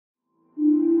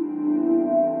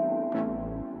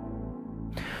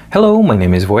Hello, my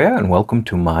name is Voya and welcome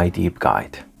to My Deep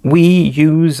Guide. We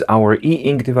use our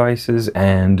e-ink devices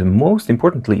and most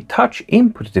importantly touch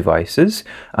input devices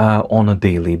on a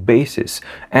daily basis.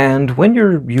 And when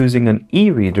you're using an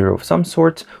e-reader of some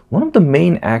sort, one of the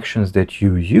main actions that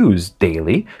you use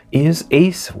daily is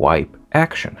a swipe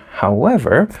action.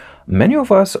 However, many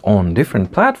of us on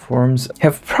different platforms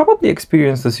have probably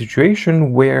experienced a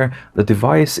situation where the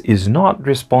device is not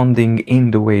responding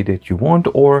in the way that you want,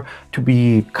 or to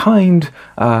be kind,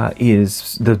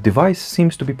 the device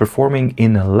seems to be performing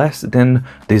in a less than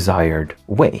desired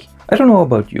way. I don't know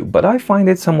about you, but I find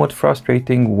it somewhat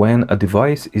frustrating when a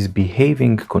device is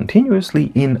behaving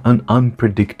continuously in an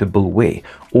unpredictable way,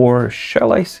 or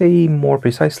shall I say more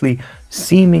precisely,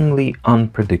 seemingly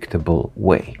unpredictable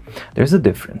way. There's a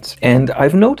difference. And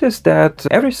I've noticed that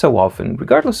every so often,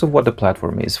 regardless of what the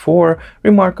platform is, for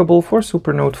Remarkable, for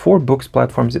Supernote, for Boox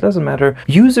platforms, it doesn't matter,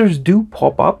 users do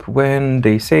pop up when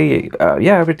they say,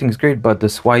 yeah, everything's great, but the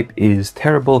swipe is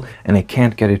terrible and I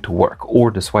can't get it to work,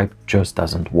 or the swipe just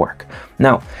doesn't work.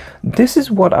 Now, this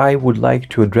is what I would like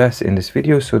to address in this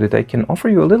video so that I can offer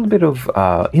you a little bit of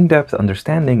in-depth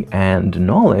understanding and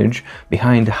knowledge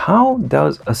behind how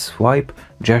does a swipe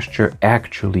gesture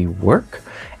actually work.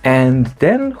 And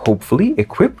then, hopefully,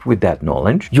 equipped with that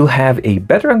knowledge, you'll have a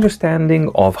better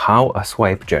understanding of how a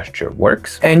swipe gesture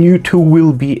works, and you too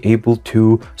will be able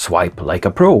to swipe like a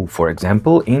pro, for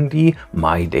example, in the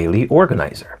My Daily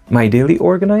Organizer. My Daily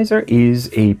Organizer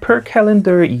is a per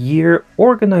calendar year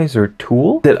organizer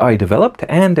tool that I developed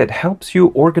and that helps you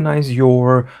organize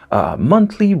your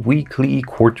monthly, weekly,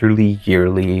 quarterly,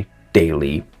 yearly,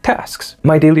 daily tasks.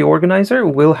 My Daily Organizer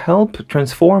will help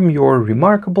transform your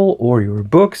Remarkable or your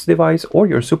Boox device or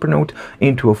your Supernote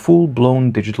into a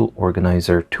full-blown digital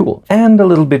organizer tool, and a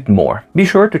little bit more. Be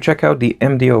sure to check out the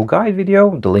MDO guide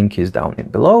video, the link is down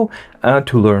below,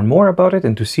 to learn more about it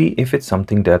and to see if it's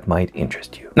something that might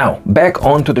interest you. Now, back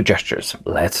onto the gestures.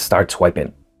 Let's start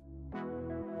swiping.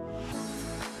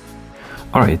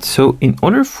 Alright, so in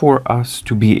order for us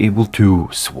to be able to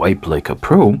swipe like a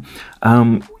pro,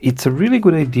 it's a really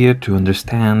good idea to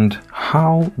understand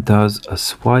how does a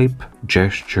swipe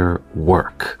gesture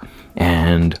work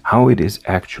and how it is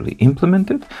actually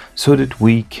implemented so that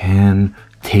we can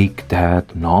take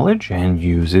that knowledge and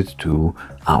use it to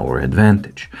our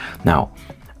advantage. Now,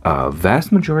 a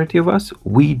vast majority of us,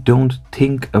 we don't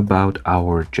think about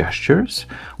our gestures,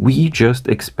 we just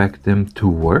expect them to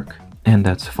work. And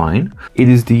that's fine. It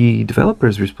is the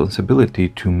developer's responsibility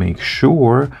to make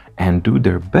sure and do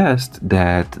their best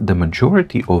that the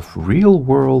majority of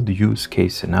real-world use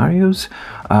case scenarios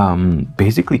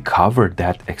basically cover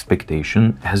that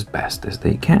expectation as best as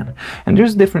they can. And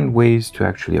there's different ways to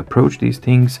actually approach these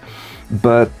things,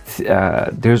 but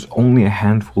there's only a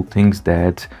handful of things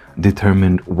that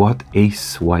determine what a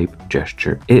swipe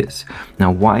gesture is.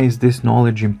 Now, why is this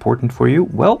knowledge important for you?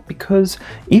 Well, because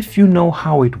if you know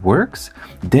how it works,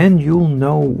 then you'll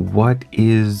know what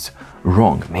is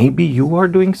wrong. Maybe you are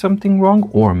doing something wrong,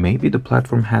 or maybe the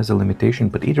platform has a limitation,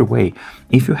 but either way,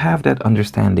 if you have that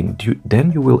understanding,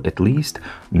 then you will at least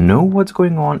know what's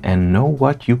going on and know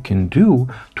what you can do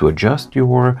to adjust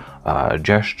your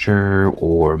gesture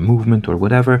or movement or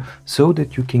whatever so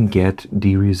that you can get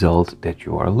the result that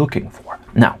you are looking for.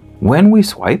 Now, when we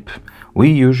swipe, we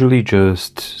usually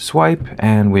just swipe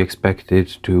and we expect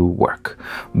it to work.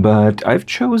 But I've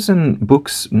chosen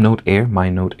Boox Note Air, my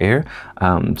Note Air,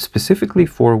 specifically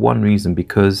for one reason,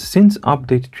 because since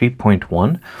update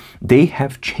 3.1, they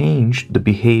have changed the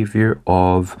behavior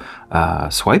of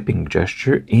swiping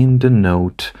gesture in the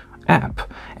Note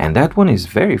app, and that one is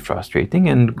very frustrating,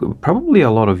 and probably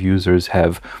a lot of users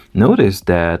have noticed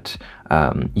that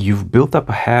you've built up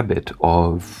a habit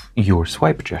of your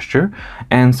swipe gesture,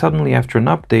 and suddenly after an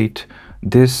update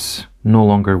this no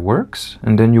longer works,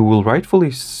 and then you will,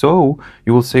 rightfully so,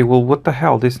 you will say, well, what the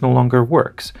hell, this no longer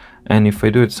works. And if I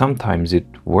do it, sometimes it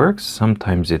works,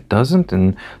 sometimes it doesn't,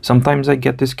 and sometimes I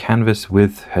get this canvas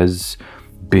width has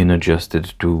been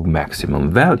adjusted to maximum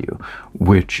value,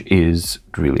 which is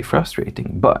really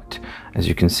frustrating. But as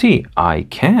you can see, I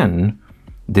can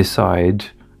decide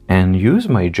and use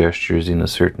my gestures in a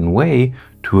certain way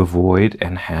to avoid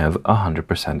and have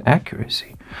 100%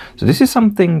 accuracy. So this is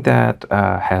something that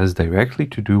has directly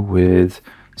to do with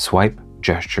swipe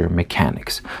gesture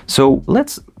mechanics. So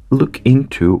let's look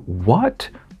into what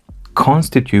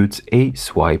constitutes a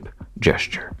swipe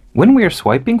gesture. When we are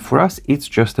swiping, for us, it's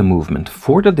just a movement.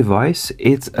 For the device,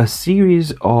 it's a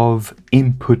series of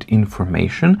input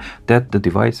information that the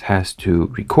device has to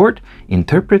record,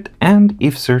 interpret, and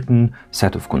if certain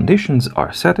set of conditions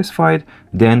are satisfied,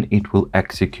 then it will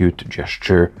execute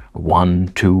gesture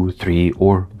 1, 2, 3,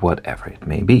 or whatever it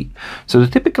may be. So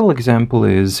the typical example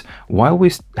is, while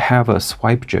we have a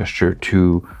swipe gesture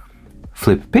to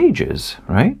flip pages,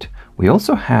 right? We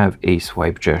also have a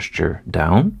swipe gesture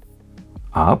down,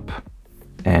 up,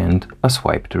 and a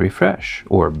swipe to refresh,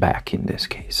 or back in this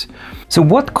case. So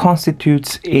what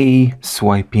constitutes a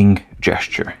swiping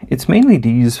gesture? It's mainly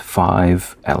these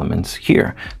 5 elements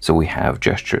here. So we have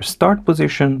gesture start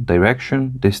position,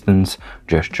 direction, distance,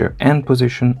 gesture end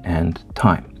position, and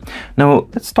time. Now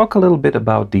let's talk a little bit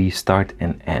about the start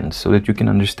and end so that you can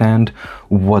understand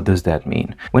what does that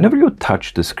mean. Whenever you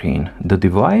touch the screen, the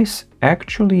device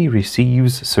actually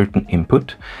receives certain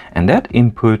input, and that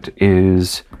input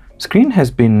is screen has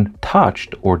been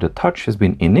touched, or the touch has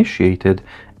been initiated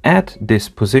at this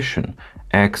position,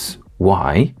 X,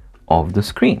 Y of the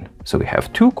screen. So we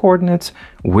have 2 coordinates.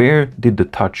 Where did the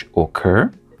touch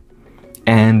occur?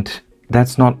 And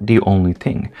that's not the only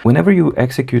thing. Whenever you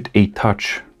execute a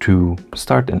touch to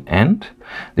start and end,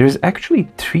 there's actually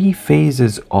 3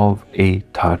 phases of a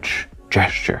touch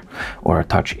gesture or a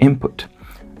touch input.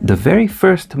 The very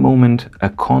first moment a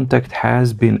contact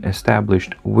has been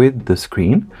established with the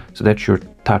screen, so that's your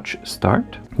touch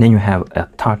start. Then you have a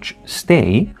touch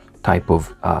stay type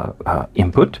of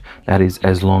input, that is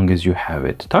as long as you have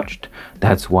it touched.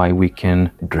 That's why we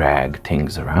can drag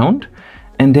things around.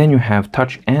 And then you have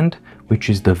touch end,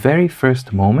 which is the very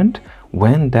first moment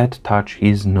when that touch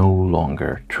is no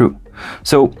longer true.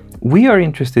 So we are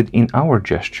interested in our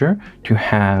gesture to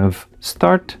have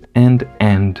start and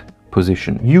end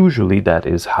position. Usually that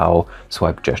is how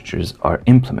swipe gestures are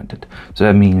implemented. So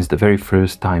that means the very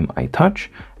first time I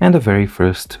touch and the very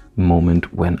first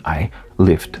moment when I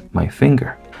lift my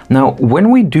finger. Now, when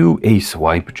we do a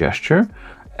swipe gesture,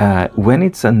 when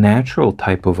it's a natural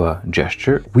type of a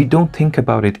gesture, we don't think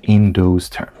about it in those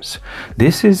terms.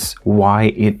 This is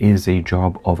why it is a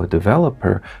job of a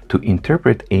developer to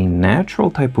interpret a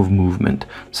natural type of movement,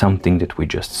 something that we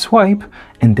just swipe,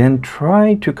 and then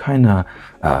try to kind of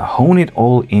hone it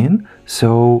all in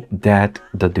so that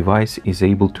the device is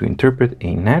able to interpret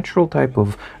a natural type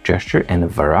of gesture and a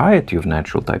variety of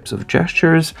natural types of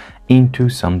gestures into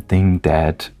something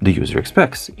that the user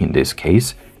expects. In this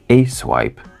case, a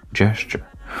swipe gesture.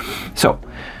 So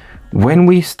when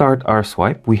we start our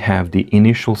swipe, we have the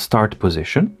initial start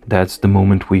position. That's the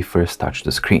moment we first touch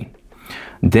the screen.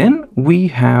 Then we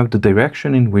have the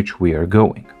direction in which we are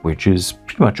going, which is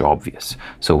pretty much obvious.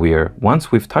 So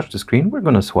once we've touched the screen, we're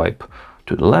going to swipe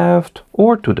to the left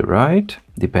or to the right,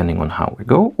 depending on how we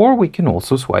go, or we can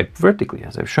also swipe vertically,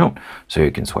 as I've shown. So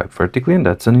you can swipe vertically, and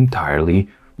that's an entirely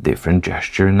different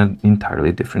gesture and an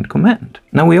entirely different command.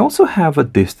 Now we also have a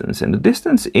distance, and the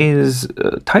distance is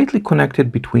tightly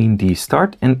connected between the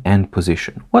start and end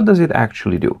position. What does it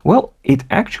actually do? Well, it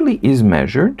actually is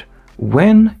measured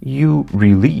when you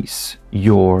release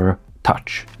your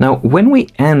touch. Now, when we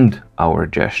end our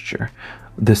gesture,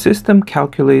 the system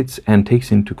calculates and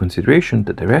takes into consideration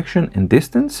the direction and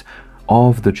distance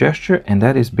of the gesture, and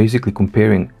that is basically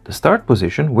comparing the start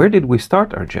position, where did we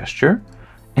start our gesture,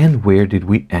 and where did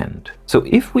we end. So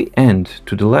if we end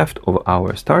to the left of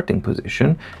our starting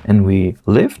position and we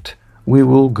lift, we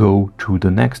will go to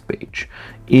the next page.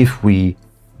 If we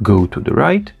go to the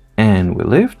right and we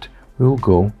lift, we will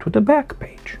go to the back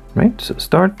page, right? So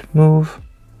start, move,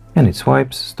 and it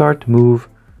swipes, start, move,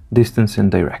 distance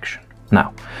and direction.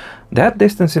 Now, that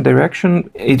distance and direction,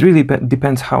 it really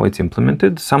depends how it's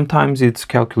implemented. Sometimes it's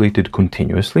calculated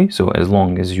continuously. So as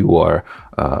long as you are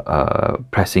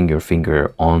pressing your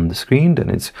finger on the screen, then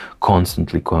it's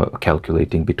constantly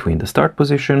calculating between the start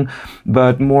position.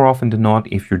 But more often than not,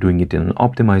 if you're doing it in an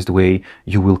optimized way,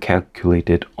 you will calculate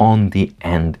it on the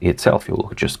end itself. You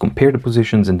will just compare the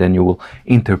positions, and then you will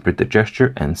interpret the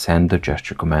gesture and send the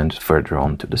gesture command further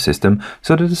on to the system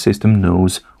so that the system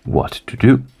knows what to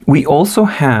do. We also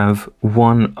have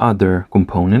one other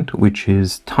component, which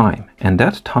is time, and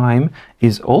that time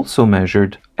is also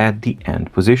measured at the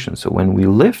end position. So when we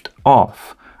lift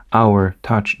off our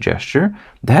touch gesture,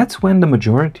 that's when the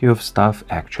majority of stuff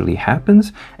actually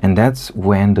happens, and that's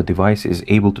when the device is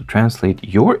able to translate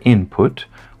your input,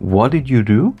 what did you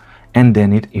do, and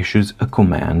then it issues a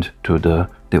command to the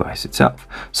device itself.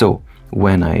 So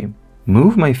when I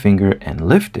move my finger and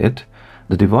lift it,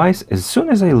 the device, as soon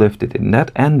as I lift it in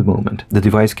that end moment, the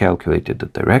device calculated the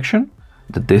direction,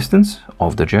 the distance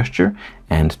of the gesture,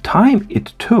 and time it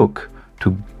took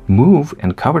to move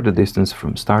and cover the distance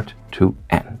from start to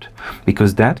end,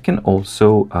 because that can also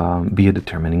be a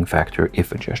determining factor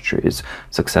if a gesture is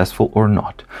successful or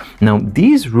not. Now,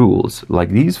 these rules, like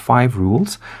these 5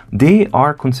 rules, they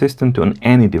are consistent on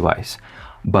any device,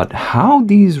 but how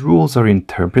these rules are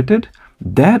interpreted,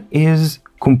 that is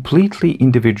completely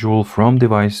individual from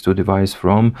device to device,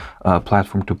 from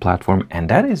platform to platform, and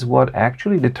that is what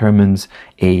actually determines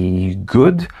a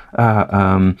good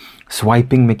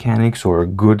swiping mechanics or a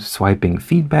good swiping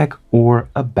feedback or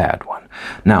a bad one.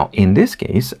 Now, in this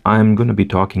case, I'm going to be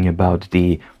talking about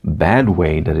the bad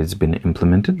way that it's been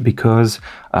implemented, because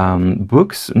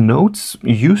Boox notes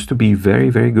used to be very,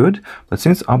 very good, but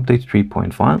since update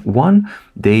 3.1,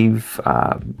 they've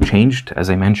changed, as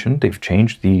I mentioned, they've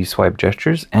changed the swipe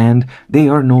gestures, and they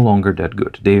are no longer that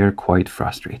good. They are quite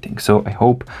frustrating. So I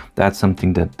hope that's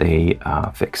something that they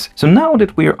fix. So now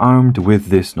that we're armed with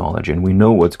this knowledge and we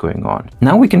know what's going on,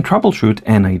 now we can troubleshoot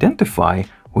and identify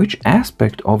which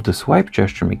aspect of the swipe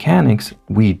gesture mechanics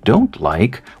we don't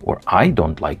like, or I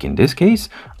don't like in this case,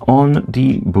 on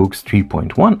the Boox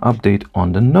 3.1 update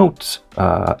on the Notes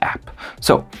app.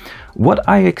 So what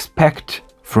I expect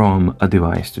from a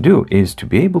device to do is to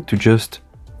be able to just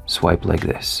swipe like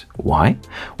this. Why?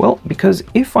 Well, because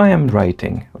if I am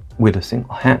writing with a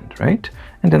single hand, right,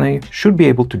 and then I should be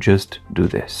able to just do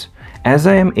this. As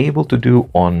I am able to do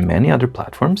on many other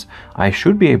platforms, I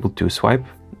should be able to swipe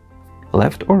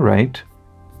left or right,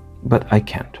 but I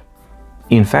can't.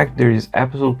 In fact, there is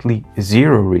absolutely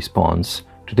zero response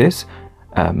to this.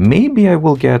 Maybe I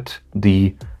will get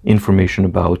the information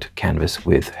about canvas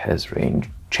width has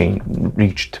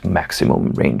reached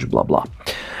maximum range, blah, blah.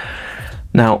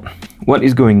 Now, what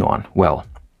is going on? Well,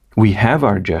 we have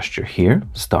our gesture here,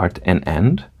 start and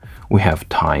end. We have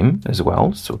time as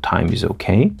well, so time is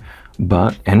okay,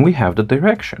 and we have the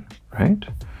direction, right?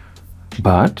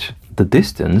 But the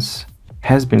distance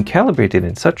has been calibrated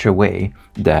in such a way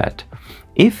that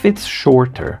if it's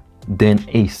shorter than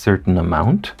a certain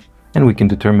amount, and we can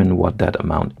determine what that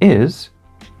amount is,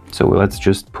 so let's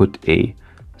just put a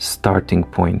starting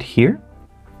point here,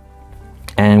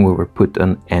 and we will put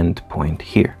an end point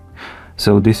here.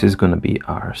 So this is going to be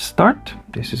our start,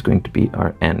 this is going to be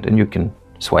our end, and you can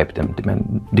swipe them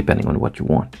depending on what you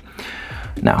want.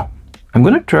 Now, I'm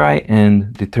going to try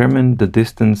and determine the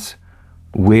distance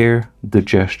where the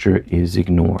gesture is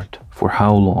ignored, for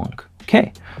how long.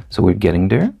 Okay, so we're getting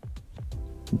there.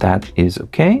 That is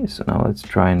okay. So now let's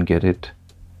try and get it.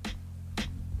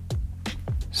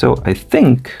 So I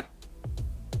think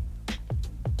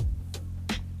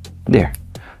there.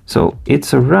 So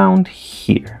it's around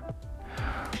here.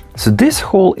 So this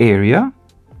whole area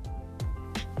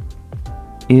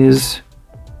is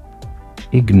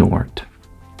ignored.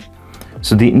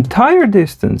 So the entire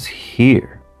distance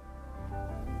here,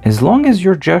 as long as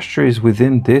your gesture is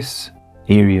within this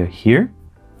area here,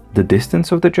 the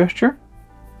distance of the gesture,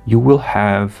 you will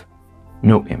have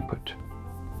no input.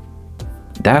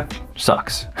 That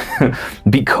sucks,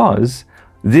 because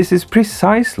this is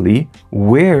precisely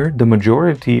where the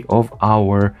majority of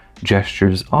our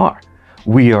gestures are.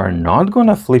 We are not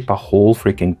gonna flip a whole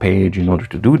freaking page in order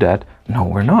to do that. No,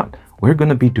 we're not. We're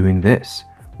gonna be doing this,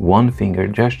 one finger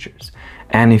gestures.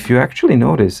 And if you actually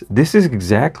notice, this is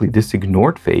exactly this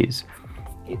ignored phase,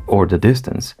 or the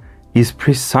distance, is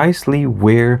precisely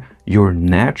where your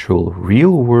natural,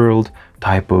 real-world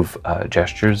type of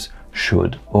gestures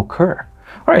should occur.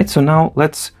 All right, so now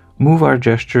let's move our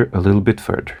gesture a little bit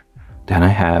further. Then I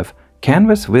have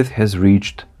canvas width has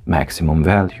reached maximum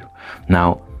value.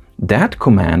 Now, that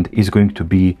command is going to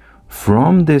be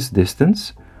from this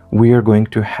distance, we are going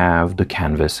to have the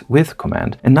canvas width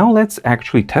command. And now let's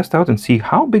actually test out and see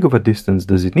how big of a distance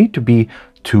does it need to be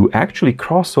to actually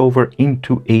cross over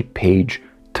into a page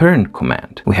turn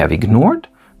command. We have ignored,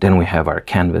 then we have our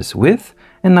canvas width,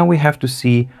 and now we have to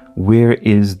see where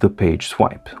is the page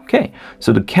swipe. Okay,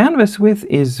 so the canvas width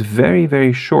is very,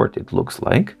 very short, it looks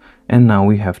like, and now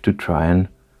we have to try and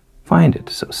find it.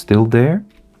 So still there.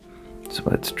 So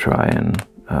let's try and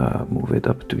move it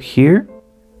up to here.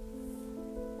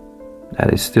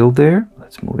 That is still there.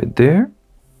 Let's move it there.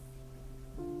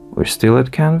 We're still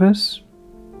at canvas.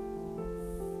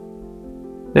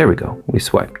 There we go, we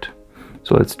swiped.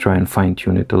 So let's try and fine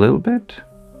tune it a little bit.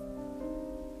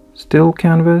 Still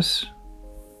canvas.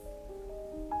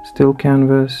 Still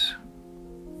canvas.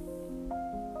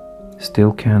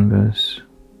 Still canvas.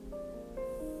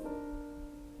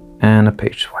 And a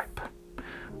page swipe.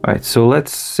 All right, so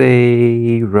let's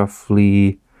say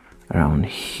roughly around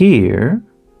here.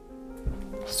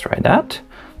 Let's try that.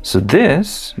 So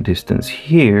this distance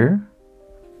here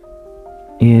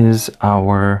is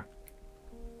our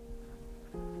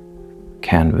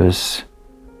canvas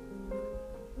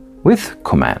with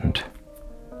command.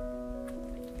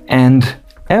 And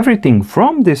everything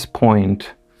from this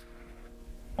point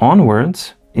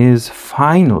onwards is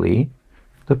finally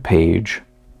the page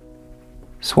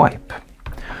swipe.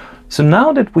 So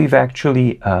now that we've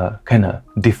actually kind of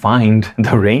defined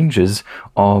the ranges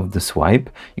of the swipe,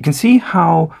 you can see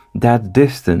how that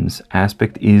distance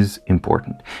aspect is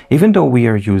important. Even though we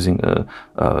are using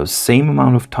a same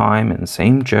amount of time and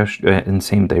same gesture and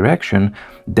same direction,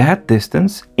 that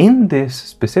distance in this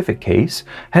specific case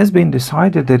has been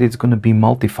decided that it's going to be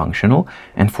multifunctional,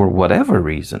 and for whatever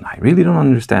reason, I really don't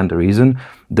understand the reason,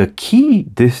 the key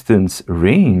distance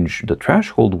range, the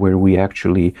threshold where we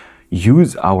actually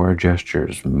use our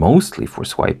gestures mostly for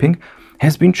swiping,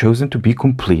 has been chosen to be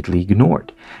completely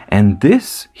ignored. And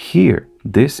this here,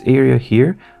 this area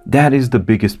here, that is the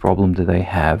biggest problem that I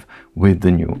have with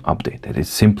the new update. That it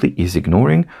simply is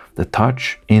ignoring the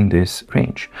touch in this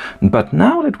range. But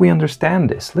now that we understand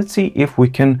this, let's see if we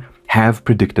can have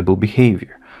predictable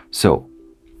behavior. So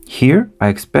here I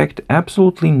expect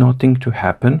absolutely nothing to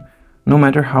happen no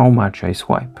matter how much I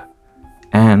swipe.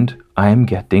 And I am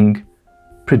getting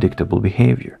predictable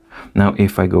behavior. Now,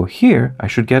 if I go here, I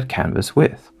should get canvas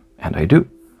width, and I do.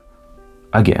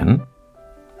 Again,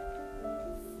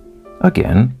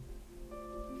 again,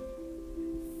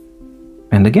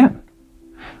 and again.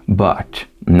 But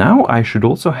now I should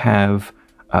also have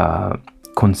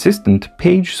consistent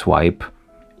page swipe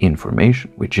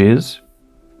information, which is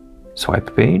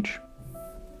swipe page,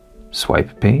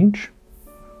 swipe page,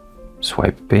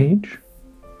 swipe page.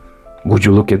 Would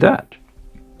you look at that?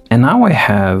 And now I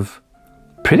have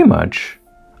pretty much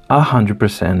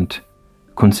 100%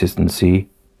 consistency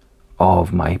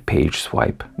of my page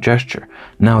swipe gesture.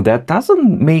 Now that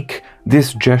doesn't make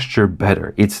this gesture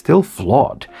better. It's still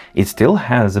flawed. It still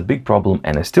has a big problem,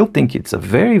 and I still think it's a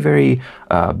very, very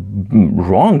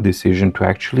wrong decision to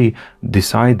actually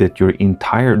decide that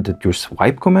your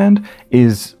swipe command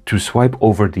is to swipe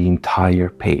over the entire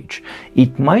page.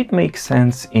 It might make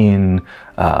sense in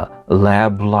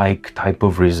lab-like type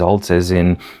of results, as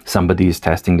in somebody is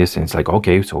testing this and it's like,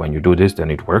 okay, so when you do this, then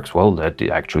it works. Well, that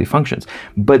it actually functions.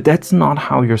 But that's not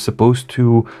how you're supposed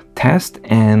to test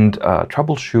and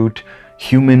troubleshoot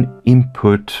human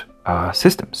input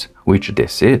systems, which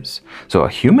this is. So a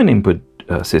human input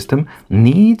system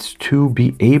needs to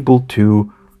be able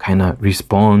to kind of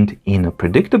respond in a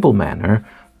predictable manner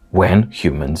when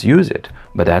humans use it,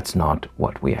 but that's not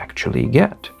what we actually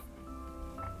get.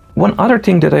 One other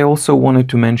thing that I also wanted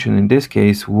to mention in this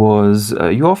case was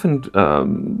you often,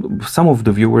 some of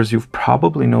the viewers, you've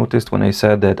probably noticed when I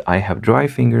said that I have dry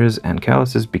fingers and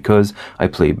calluses because I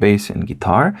play bass and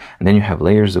guitar, and then you have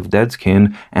layers of dead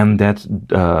skin, and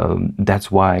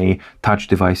that's why touch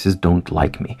devices don't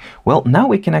like me. Well, now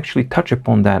we can actually touch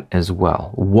upon that as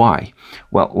well. Why?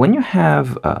 Well, when you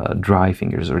have dry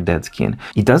fingers or dead skin,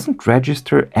 it doesn't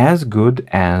register as good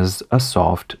as a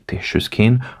soft tissue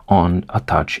skin on a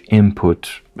touch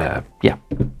input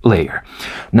layer.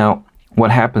 Now, what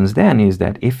happens then is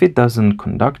that if it doesn't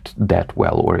conduct that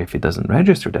well, or if it doesn't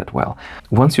register that well,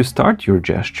 once you start your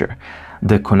gesture,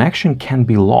 the connection can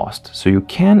be lost. So you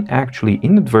can actually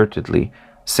inadvertently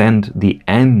send the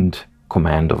end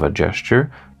command of a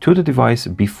gesture to the device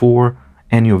before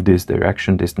any of this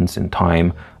direction, distance, and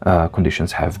time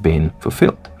conditions have been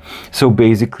fulfilled. So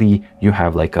basically, you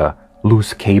have like a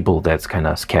loose cable that's kind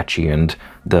of sketchy, and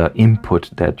the input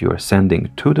that you're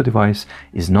sending to the device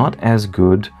is not as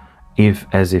good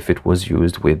as if it was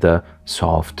used with a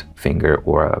soft finger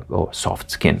or a soft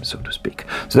skin, so to speak.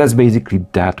 So that's basically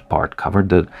that part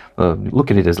covered. Look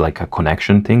at it as like a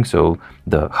connection thing. So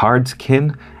the hard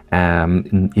skin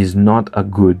is not a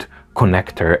good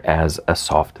connector as a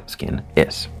soft skin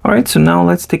is. All right, so now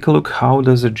let's take a look, how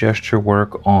does a gesture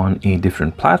work on a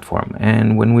different platform?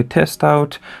 And when we test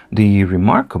out the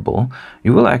Remarkable,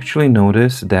 you will actually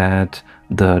notice that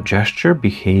the gesture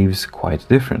behaves quite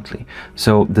differently.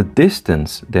 So the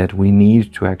distance that we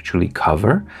need to actually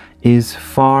cover is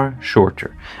far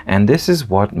shorter, and this is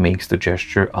what makes the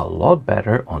gesture a lot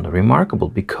better on the Remarkable,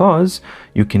 because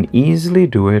you can easily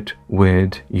do it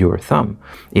with your thumb.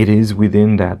 It is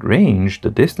within that range.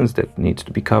 The distance that needs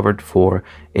to be covered for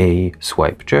a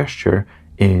swipe gesture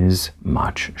is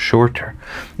much shorter.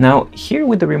 Now here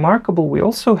with the Remarkable, we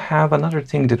also have another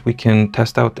thing that we can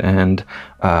test out and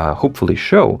hopefully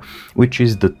show, which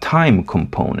is the time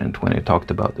component. When I talked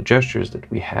about the gestures, that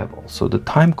we have also the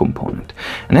time component.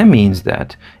 And that means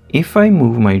that if I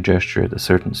move my gesture at a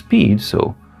certain speed,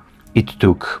 so it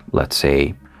took, let's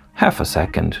say, half a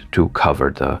second to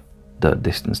cover the the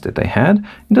distance that I had.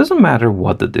 It doesn't matter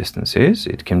what the distance is.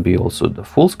 It can be also the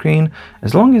full screen.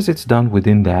 As long as it's done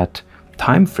within that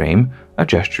time frame, a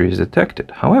gesture is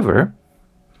detected. However,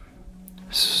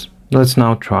 let's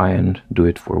now try and do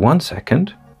it for 1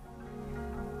 second.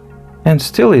 And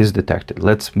still is detected.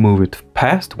 Let's move it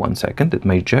past 1 second, that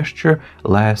my gesture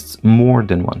lasts more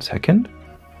than 1 second.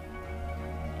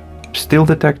 Still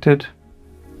detected.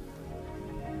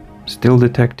 Still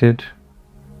detected.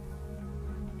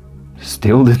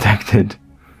 Still detected.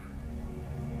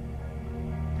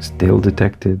 Still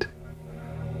detected.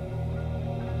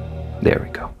 There we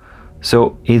go.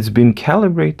 So it's been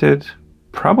calibrated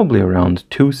probably around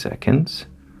 2 seconds.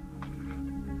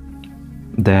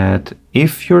 That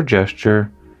if your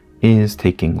gesture is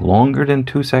taking longer than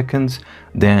 2 seconds,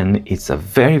 then it's a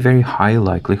very, very high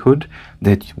likelihood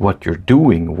that what you're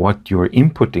doing, what you're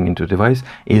inputting into the device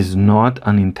is not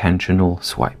an intentional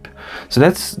swipe. So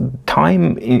that's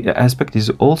time aspect is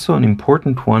also an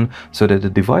important one, so that the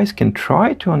device can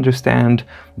try to understand,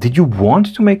 did you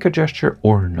want to make a gesture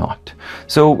or not?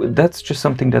 So that's just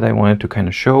something that I wanted to kind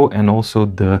of show, and also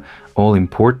the all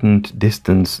important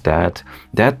distance, that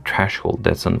threshold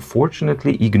that's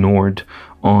unfortunately ignored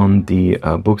on the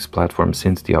Boox platform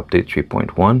since the update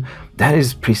 3.1. That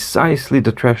is precisely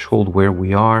the threshold where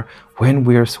we are when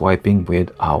we are swiping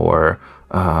with our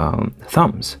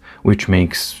thumbs, which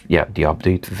makes, yeah, the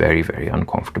update very, very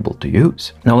uncomfortable to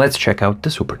use. Now let's check out the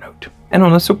Supernote. And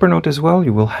on a Supernote as well,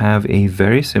 you will have a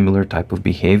very similar type of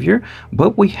behavior,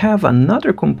 but we have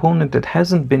another component that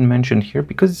hasn't been mentioned here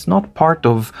because it's not part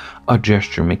of a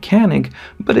gesture mechanic,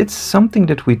 but it's something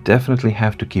that we definitely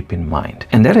have to keep in mind,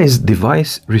 and that is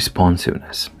device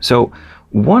responsiveness. So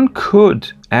one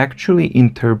could actually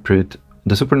interpret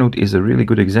the Supernote is a really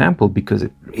good example because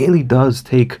it really does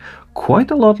take quite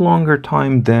a lot longer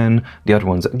time than the other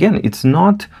ones. Again, it's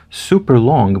not super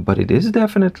long, but it is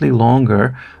definitely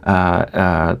longer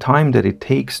time that it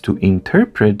takes to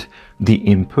interpret the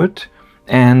input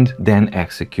and then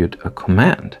execute a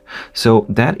command. So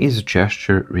that is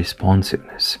gesture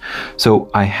responsiveness.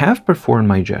 So I have performed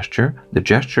my gesture, the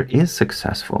gesture is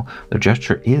successful, the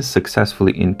gesture is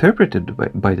successfully interpreted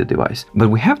by the device, but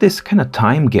we have this kind of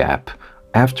time gap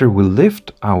after we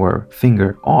lift our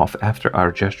finger off, after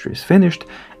our gesture is finished,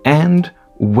 and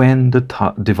when the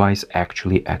device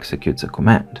actually executes a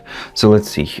command. So let's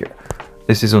see here.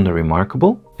 This is on the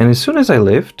remarkable, and as soon as I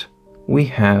lift, we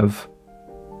have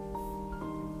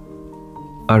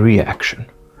a reaction,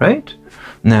 right?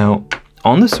 Now,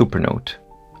 on the Supernote,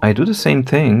 I do the same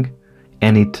thing,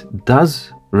 and it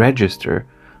does register,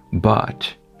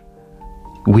 but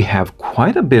we have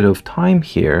quite a bit of time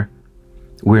here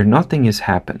where nothing is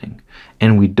happening,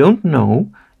 and we don't know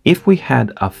if we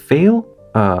had a fail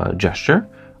gesture,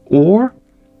 or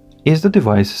is the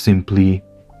device simply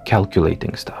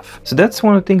calculating stuff. So that's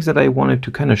one of the things that I wanted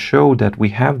to kind of show, that we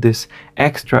have this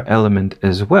extra element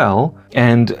as well,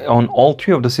 and on all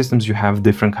three of the systems you have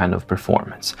different kind of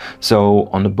performance. So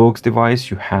on the Boox device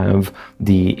you have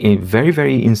the very,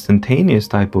 very instantaneous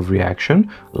type of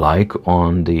reaction like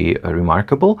on the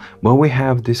remarkable, but we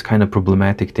have this kind of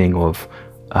problematic thing of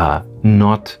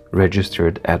not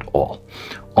registered at all.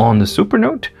 On the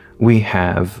Supernote, we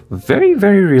have very,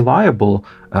 very reliable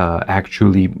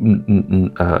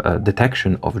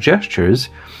detection of gestures,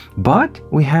 but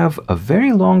we have a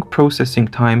very long processing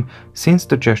time since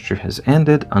the gesture has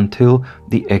ended until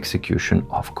the execution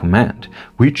of command,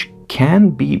 which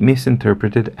can be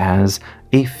misinterpreted as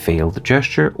a failed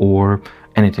gesture or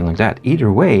anything like that. Either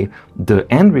way, the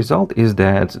end result is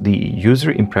that the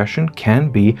user impression can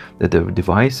be that the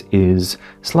device is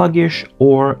sluggish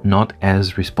or not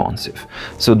as responsive.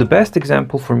 So the best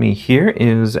example for me here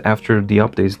is after the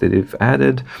updates that they've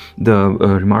added, the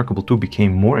Remarkable 2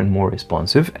 became more and more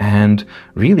responsive, and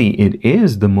really it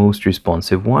is the most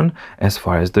responsive one as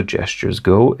far as the gestures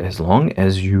go, as long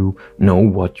as you know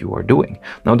what you are doing.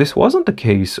 Now, this wasn't the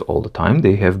case all the time.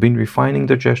 They have been refining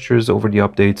the gestures over the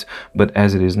updates, but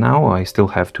as it is now, I still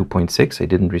have 2.6. I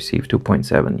didn't receive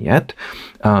 2.7 yet.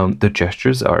 The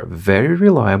gestures are very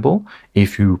reliable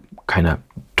if you kind of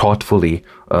thoughtfully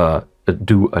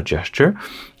do a gesture,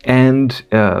 and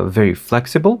very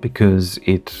flexible because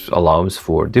it allows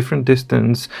for different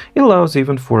distance. It allows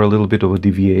even for a little bit of a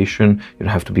deviation. You don't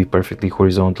have to be perfectly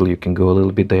horizontal. You can go a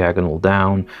little bit diagonal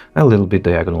down, a little bit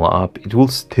diagonal up. It will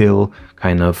still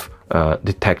kind of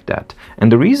detect that.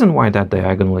 And the reason why that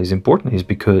diagonal is important is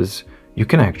because you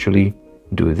can actually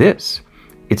do this.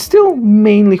 it's still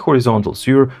mainly horizontal. So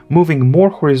you're moving more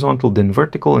horizontal than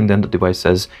vertical, and then the device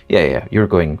says, yeah, you're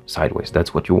going sideways.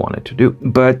 That's what you wanted to do.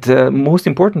 But most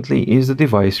importantly is the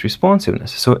device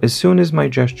responsiveness. So as soon as my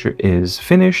gesture is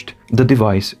finished, the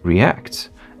device reacts.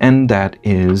 And that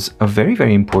is a very,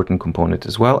 very important component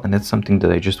as well. And that's something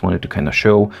that I just wanted to kind of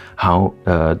show how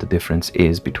the difference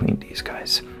is between these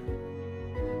guys.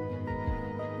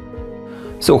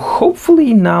 So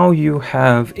hopefully now you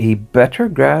have a better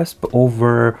grasp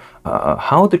over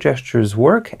how the gestures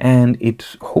work, and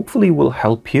it hopefully will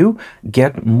help you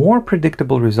get more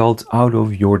predictable results out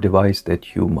of your device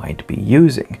that you might be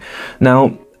using.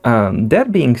 Now,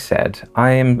 that being said,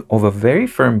 I am of a very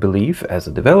firm belief as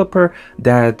a developer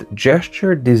that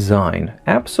gesture design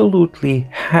absolutely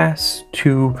has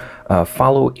to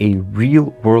follow a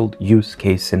real-world use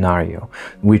case scenario,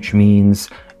 which means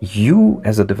you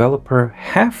as a developer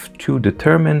have to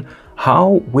determine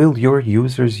how will your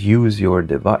users use your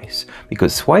device,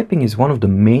 because swiping is one of the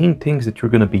main things that you're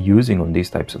going to be using on these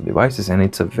types of devices, and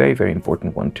it's a very, very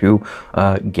important one to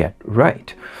get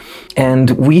right. And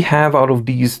we have, out of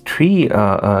these three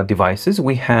devices,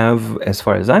 we have, as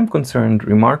far as I'm concerned,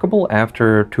 Remarkable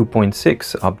after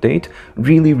 2.6 update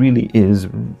really is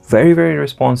very, very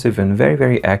responsive and very,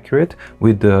 very accurate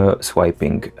with the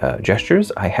swiping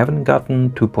gestures. I haven't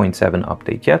gotten 2.7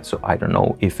 update yet, so I don't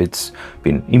know if it's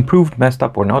been improved, messed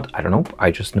up or not. I don't know.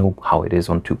 I just know how it is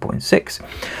on 2.6.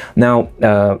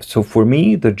 Now, so for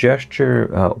me, the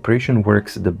gesture operation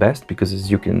works the best because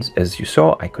as you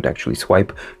saw, I could actually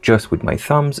swipe just with my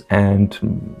thumbs,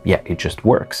 and yeah, it just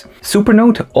works.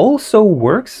 Supernote also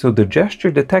works, so the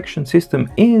gesture detection system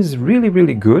is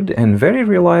really good and very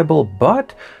reliable,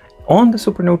 but on the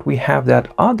Supernote we have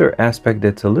that other aspect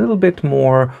that's a little bit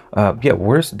more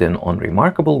worse than on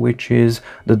Remarkable, which is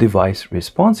the device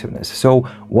responsiveness. So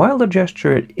while the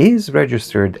gesture is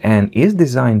registered and is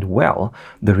designed well,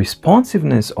 the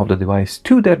responsiveness of the device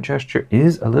to that gesture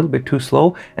is a little bit too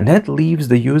slow, and that leaves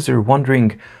the user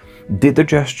wondering, did the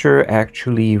gesture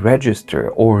actually register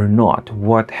or not?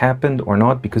 What happened or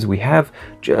not? Because we have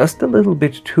just a little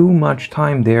bit too much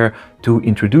time there to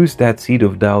introduce that seed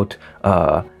of doubt.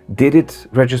 Did it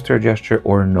register a gesture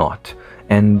or not?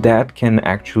 And that can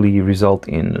actually result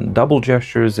in double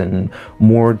gestures and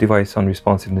more device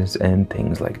unresponsiveness and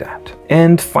things like that.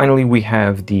 And finally, we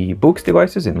have the Boox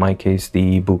devices, in my case,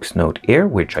 the Boox Note Air,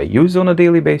 which I use on a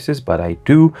daily basis, but I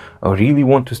do really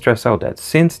want to stress out that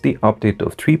since the update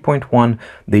of 3.1,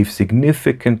 they've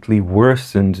significantly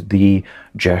worsened the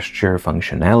gesture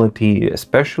functionality,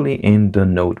 especially in the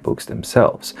notebooks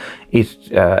themselves.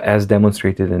 As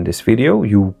demonstrated in this video,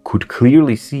 you could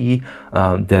clearly see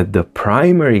that the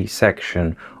primary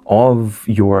section of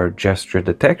your gesture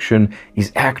detection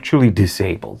is actually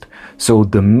disabled. So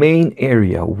the main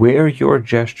area where your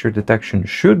gesture detection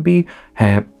should be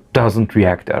doesn't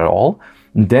react at all.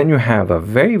 Then you have a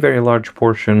very large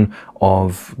portion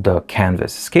of the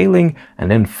canvas scaling, and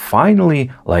then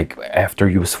finally, like after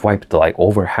you swiped like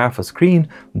over half a screen,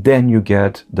 then you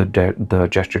get the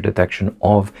gesture detection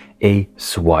of a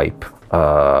swipe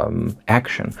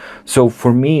action. So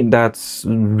for me, that's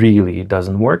really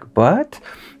doesn't work, but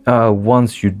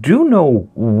once you do know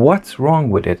what's wrong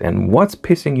with it and what's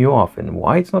pissing you off and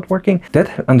why it's not working,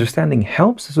 that understanding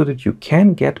helps so that you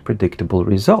can get predictable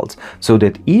results. So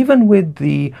that even with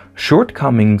the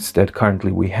shortcomings that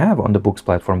currently we have on the Boox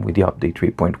platform with the update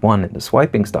 3.1 and the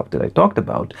swiping stuff that I talked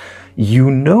about, you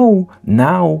know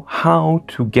now how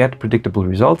to get predictable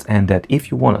results, and that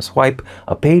if you want to swipe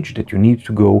a page, that you need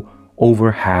to go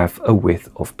over half a width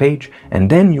of page, and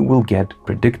then you will get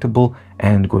predictable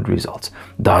and good results.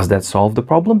 Does that solve the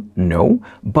problem? No,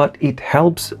 but it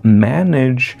helps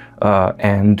manage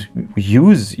and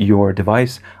use your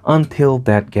device until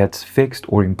that gets fixed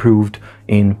or improved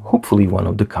in hopefully one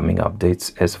of the coming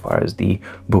updates as far as the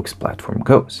Boox platform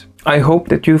goes. I hope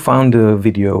that you found the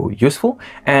video useful,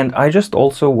 and I just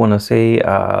also want to say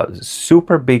a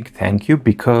super big thank you,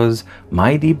 because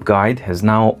mydeepguide has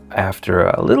now, after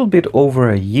a little bit over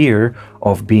a year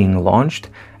of being launched,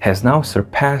 has now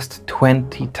surpassed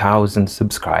 20,000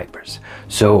 subscribers.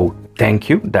 So thank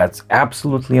you, that's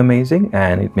absolutely amazing,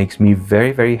 and it makes me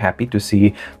very happy to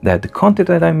see that the content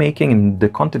that I'm making and the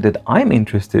content that I'm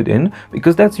interested in,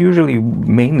 because that's usually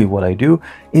mainly what I do,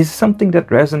 is something that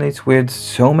resonates with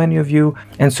so many of you,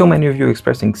 and so many of you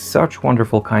expressing such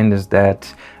wonderful kindness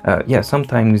that yeah,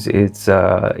 sometimes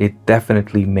it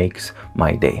definitely makes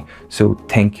my day. So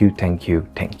thank you.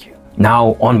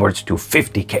 Now onwards to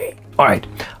 50K. All right,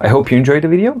 I hope you enjoyed the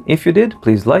video. If you did,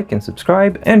 please like and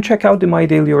subscribe, and check out the My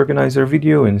Daily Organizer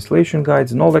video, installation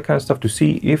guides, and all that kind of stuff to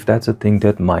see if that's a thing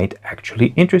that might actually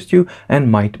interest you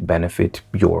and might benefit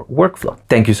your workflow.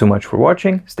 Thank you so much for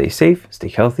watching. Stay safe, stay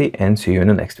healthy, and see you in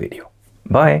the next video.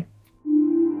 Bye.